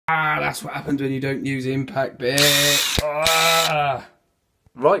That's what happens when you don't use the impact bit.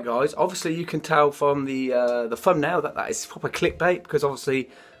 Right guys, obviously you can tell from the thumbnail that is proper clickbait, because obviously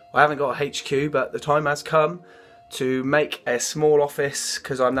I haven't got a HQ, but the time has come to make a small office,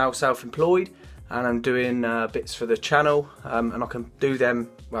 because I'm now self-employed and I'm doing bits for the channel, and I can do them,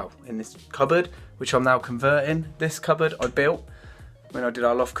 well, in this cupboard, which I'm now converting. This cupboard I built when I did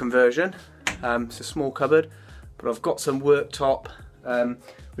our loft conversion. It's a small cupboard, but I've got some worktop,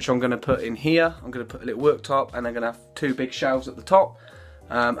 which I'm going to put in here. I'm going to put a little worktop, and I'm going to have 2 big shelves at the top,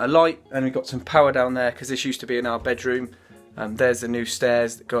 a light, and we've got some power down there, because this used to be in our bedroom. There's the new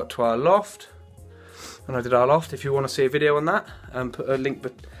stairs that go up to our loft, and I did our loft. If you want to see a video on that, put a link,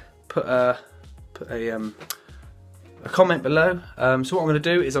 put a comment below. So what I'm going to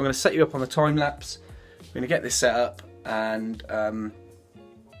do is I'm going to set you up on the time lapse. We're going to get this set up and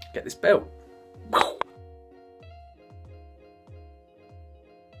get this built.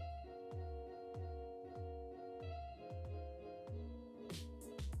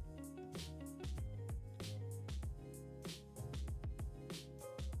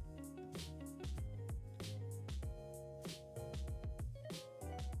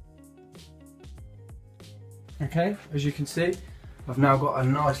 Okay, as you can see, I've now got a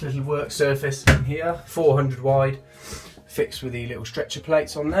nice little work surface in here, 400 wide, fixed with the little stretcher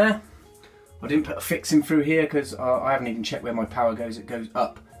plates on there. I didn't put a fixing through here because I haven't even checked where my power goes. It goes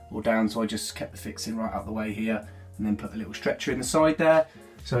up or down, so I just kept the fixing right out the way here, and then put a little stretcher in the side there.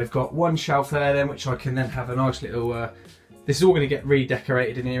 So I've got one shelf there then, which I can then have a nice little, this is all going to get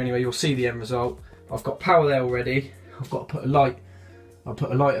redecorated in here anyway. You'll see the end result. I've got power there already. I've got to put a light. I'll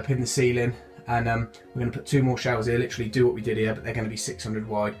put a light up in the ceiling. And we're going to put 2 more shelves here, literally do what we did here, but they're going to be 600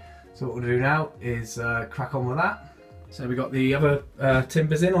 wide. So what we're going to do now is crack on with that. So we've got the other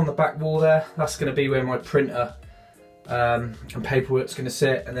timbers in on the back wall there. That's going to be where my printer and paperwork's going to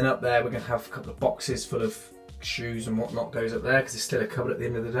sit. And then up there we're going to have a couple of boxes full of shoes and whatnot goes up there, because it's still a cupboard at the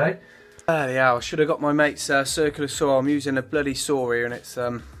end of the day. Yeah, I should have got my mate's circular saw. I'm using a bloody saw here, and it's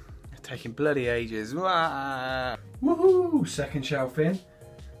taking bloody ages. Woohoo! Second shelf in.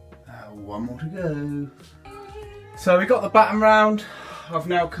 1 more to go. So we got the batten round. I've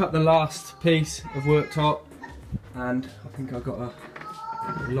now cut the last piece of worktop, and I think I've got a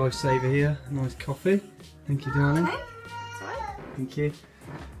lifesaver here. A nice coffee. Thank you, darling. Okay. That's all right. Thank you.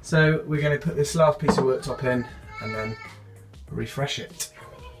 So we're going to put this last piece of worktop in and then refresh it.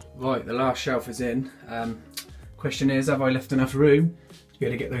 Right, the last shelf is in. Question is, have I left enough room to be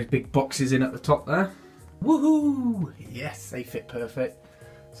able to get those big boxes in at the top there? Woohoo! Yes, they fit perfect.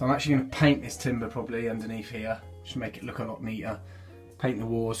 So I'm actually going to paint this timber probably underneath here, just make it look a lot neater. Paint the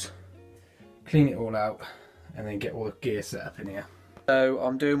walls, clean it all out, and then get all the gear set up in here. So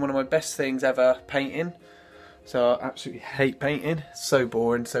I'm doing one of my best things ever, painting. So I absolutely hate painting, it's so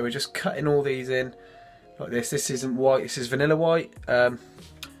boring. So we're just cutting all these in like this. This isn't white, this is vanilla white. I'm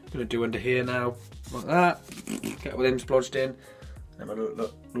going to do under here now, like that. Get all them splodged in, and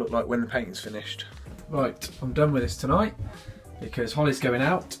it'll look like when the painting's finished. Right, I'm done with this tonight, because Holly's going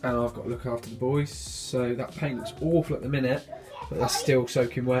out and I've got to look after the boys. So that paint looks awful at the minute, but that's still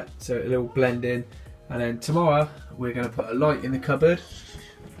soaking wet, so it'll all blend in. And then tomorrow we're going to put a light in the cupboard.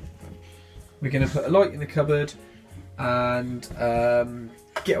 We're going to put a light in the cupboard and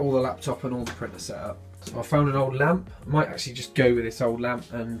get all the laptop and all the printer set up. So I found an old lamp. I might actually just go with this old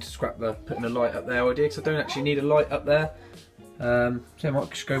lamp and scrap the putting a light up there idea, because I don't actually need a light up there. So I might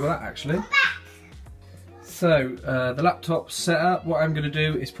just go with that actually. So the laptop's set up. What I'm going to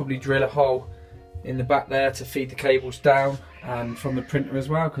do is probably drill a hole in the back there to feed the cables down, and from the printer as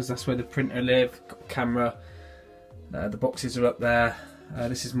well, because that's where the printer lives. Got the camera, the boxes are up there.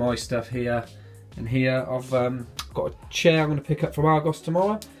 This is my stuff here, and here I've got a chair I'm going to pick up from Argos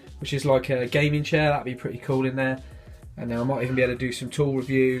tomorrow, which is like a gaming chair. That'd be pretty cool in there. And then I might even be able to do some tool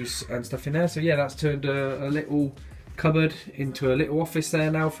reviews and stuff in there. So yeah, that's turned a little cupboard into a little office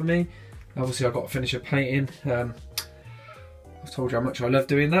there now for me. Obviously I've got to finish up painting. I've told you how much I love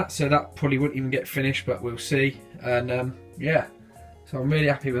doing that, so that probably wouldn't even get finished, but we'll see. And yeah, so I'm really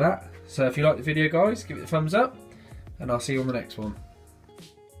happy with that. So if you like the video guys, give it a thumbs up, and I'll see you on the next one.